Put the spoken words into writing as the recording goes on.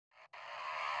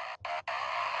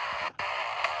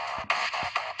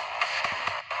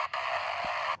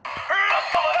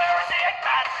Look over there, it's the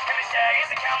Eggman. Cliches,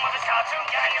 a count with his cartoon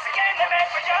gang. It's a game they made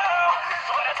for you.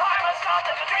 So when the time has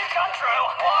started, the dreams come true.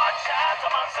 Watch as the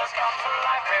monsters come to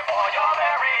life before your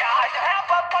very eyes. You have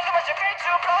but wonder what your fate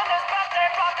to blow in this birthday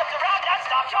block up around and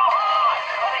stop your heart.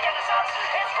 For the innocence,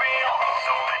 it's real.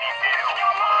 So many feel in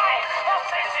your mind. Well,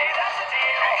 see, that's the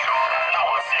deal. Make sure that I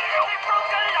will seal. We broke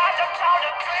the light of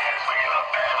childhood dreams. Feel a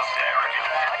better stare if you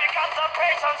let. Have you got the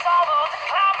patience, although the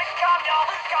clown become your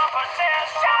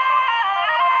competition?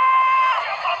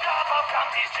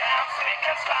 FLUMPTYS jams, we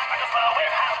can stand like a slow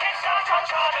wave. How can sound on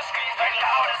charges, screams very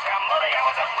loud as scramble the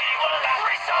hours and we will laugh.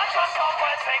 Research your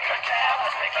software, take good care.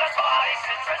 The speaker's body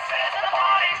sits and says, and the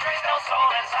body drinks no soul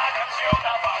inside. Consume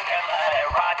the funk and let it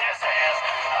ride. This is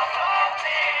a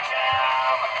FLUMPTYS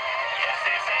jam. Yes,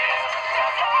 this is the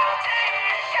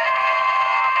FLUMPTYS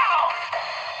jam.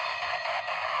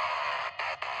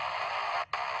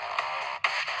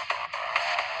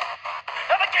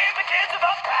 Now the game begins with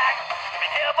a bang. You've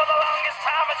been here for the longest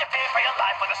time as you fear for your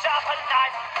life with a sharpened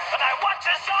knife. And I watch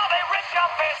as saw they rip your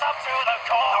face up to the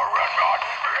core. The red knot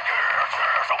begins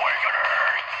his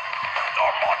awakening. The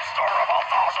monster of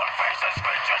 1,000 faces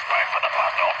reaches straight for the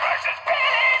personal faces.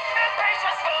 Peace and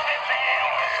patience will be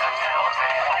veiled. Themselves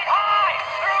flying high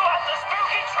throughout the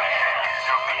spooky trail.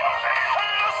 To be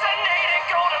hallucinating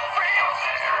golden fields.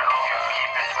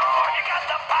 Keep it strong. You got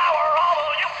the power,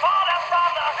 although you fall out from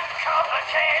the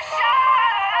complication.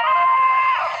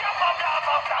 Jump up now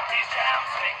for FLUMPTYS jams.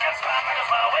 Speak and spam like a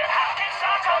slow with hacking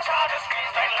sounds. Your charges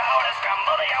screams very loud and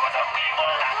scramble the hours and we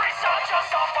will laugh. Research your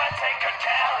software, take good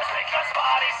care. The speaker's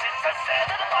body sits and says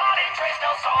that the body trace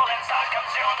no soul inside.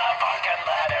 Consume the funk and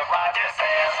let it ride. This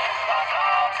is the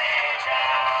FLUMPTYS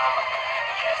jam.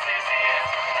 Yes, this is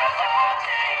the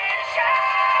FLUMPTYS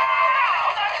jam.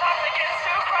 The clock begins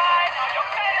to cry. Now your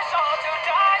fate is all to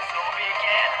die. So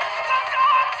begin the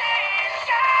FLUMPTYS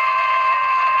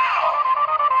jam.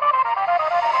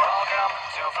 Welcome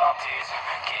to FLUMPTYS.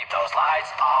 Keep those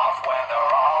lights off when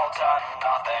they're all done.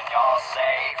 Nothing, you're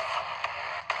safe.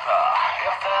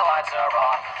 If the lights are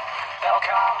on, they'll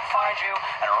come find you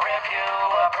and rip you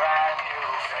a brand new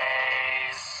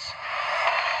face.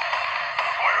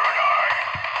 Will you die?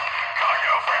 Can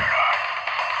you feel it?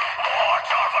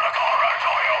 Watch out for the current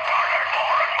or you'll panic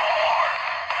more and more.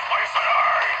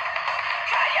 Listening,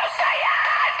 can you see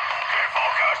it? Keep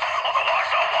focused, otherwise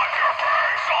they'll wipe your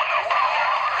face on the floor.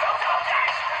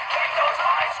 FLUMPTYS, keep those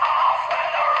lights off when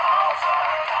they're all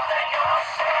done. Nothing you'll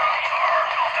see.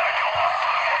 Nothing you'll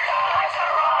see. If the lights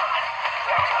are on,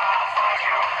 they'll come find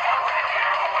you and rip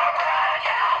you a brand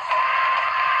new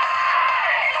face.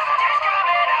 He's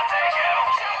coming after you.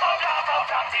 Jump up now for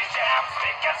FLUMPTYS jams.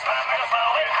 Speak and spam like a slow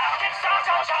with hacking sounds.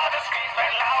 Your charges screams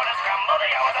very loud and scramble the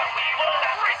hours and we will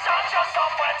laugh. Research your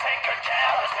software, take good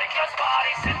care. The speaker's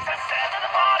body sits and says that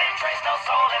the body trace no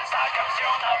soul inside.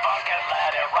 Consume the funk and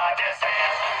let it ride. This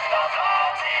is the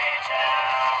FLUMPTYS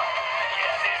jam.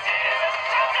 Yes, this is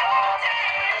the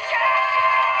FLUMPTYS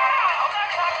jam. The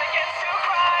clock begins to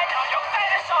cry. Now your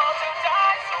fate is all to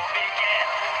die. So begin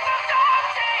the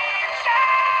FLUMPTYS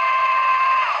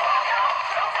jam. Welcome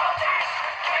to FLUMPTYS.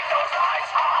 Keep those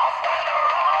lights off when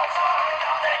they're all done.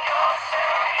 Nothing you'll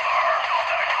see.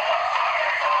 Nothing you'll see.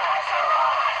 If the lights are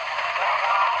on, they'll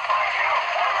come find you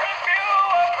and rip you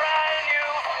a brand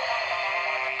new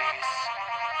face.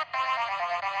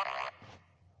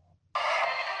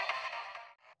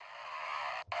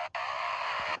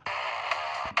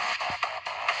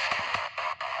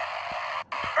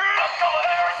 Look over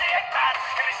there, it's the Eggman.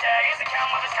 Cliches, a count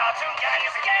with his cartoon gang.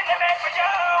 It's a game they made for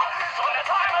you. So when the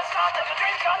time has started, the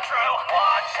dreams come true.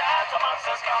 Watch as the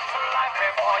monsters come to life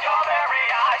before your very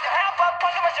eyes. You have but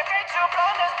wonder what your fate to blow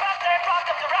in this birthday block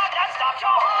up around and stop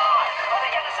your heart. For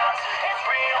the innocence, it's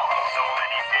real. So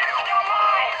many feel in your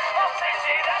mind. Well,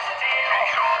 see, that's the deal. Make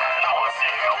sure that I will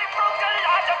seal. We broke the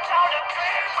light of childhood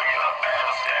dreams. Feel a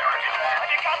better stare if you let.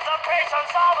 Have you got the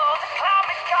patience, although the clown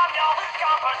become your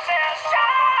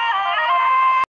competition?